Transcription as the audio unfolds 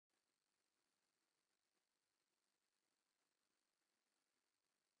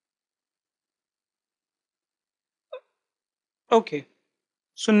Okay,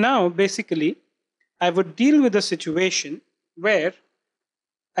 so now basically I would deal with a situation where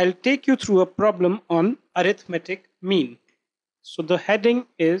I'll take you through a problem on arithmetic mean. So the heading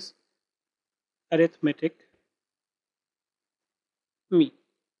is arithmetic mean.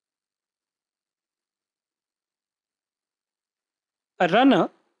 A runner,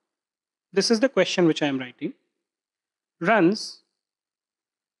 this is the question which I am writing, runs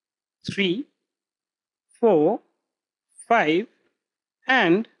 3, 4, 5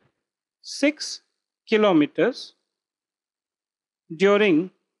 and 6 kilometers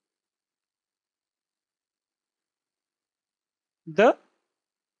during the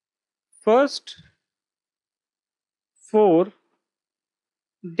first 4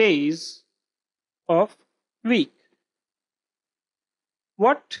 days of week.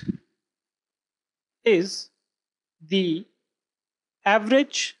 What is the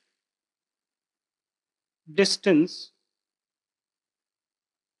average distance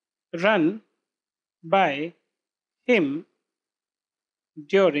run by him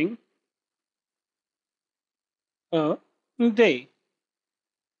during a day?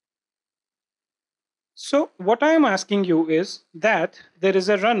 So what I am asking you is that there is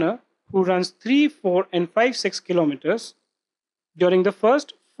a runner who runs 3, 4 and 5, 6 kilometers during the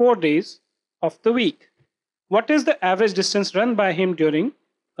first 4 days of the week. What is the average distance run by him during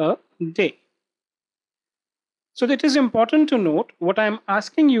a day? So it is important to note what I am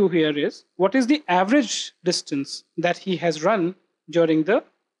asking you here is what is the average distance that he has run during the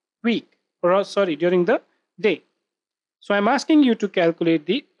week, or sorry, during the day. So I'm asking you to calculate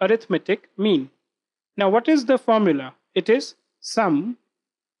the arithmetic mean. Now what is the formula? It is sum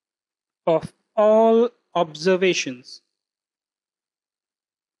of all observations.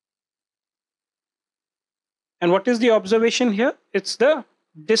 And what is the observation here? It's the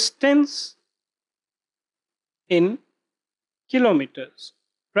distance in kilometers,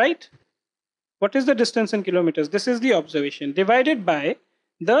 right? What is the distance in kilometers? This is the observation divided by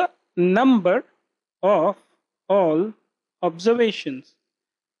the number of all observations.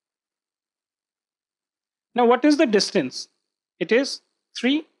 Now what is the distance? It is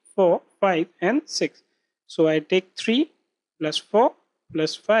 3, 4, 5 and 6. So I take 3 plus 4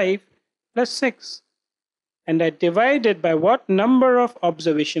 plus 5 plus 6. And I divide it by what number of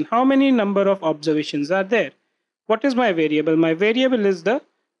observation? How many number of observations are there? What is my variable? My variable is the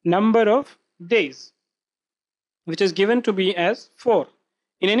number of days, which is given to be as 4.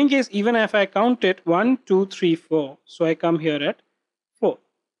 In any case, even if I count it 1, 2, 3, 4, so I come here at 4.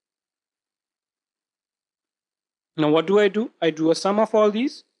 Now what do? I do a sum of all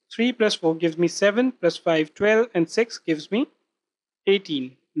these. 3 plus 4 gives me 7, plus 5, 12, and 6 gives me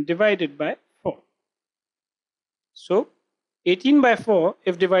 18, divided by 4. So 18 by 4,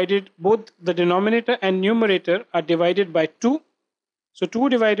 if divided, both the denominator and numerator are divided by 2. So 2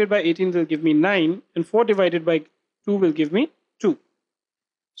 divided by 18 will give me 9, and 4 divided by 2 will give me 2.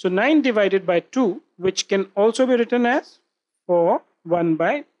 So 9 divided by 2, which can also be written as 4, 1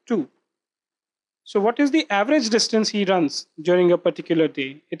 by 2. So what is the average distance he runs during a particular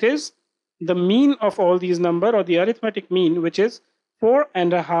day? It is the mean of all these numbers, or the arithmetic mean, which is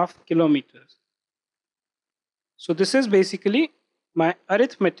 4.5 kilometers. So this is basically my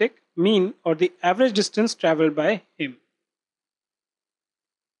arithmetic mean, or the average distance traveled by him.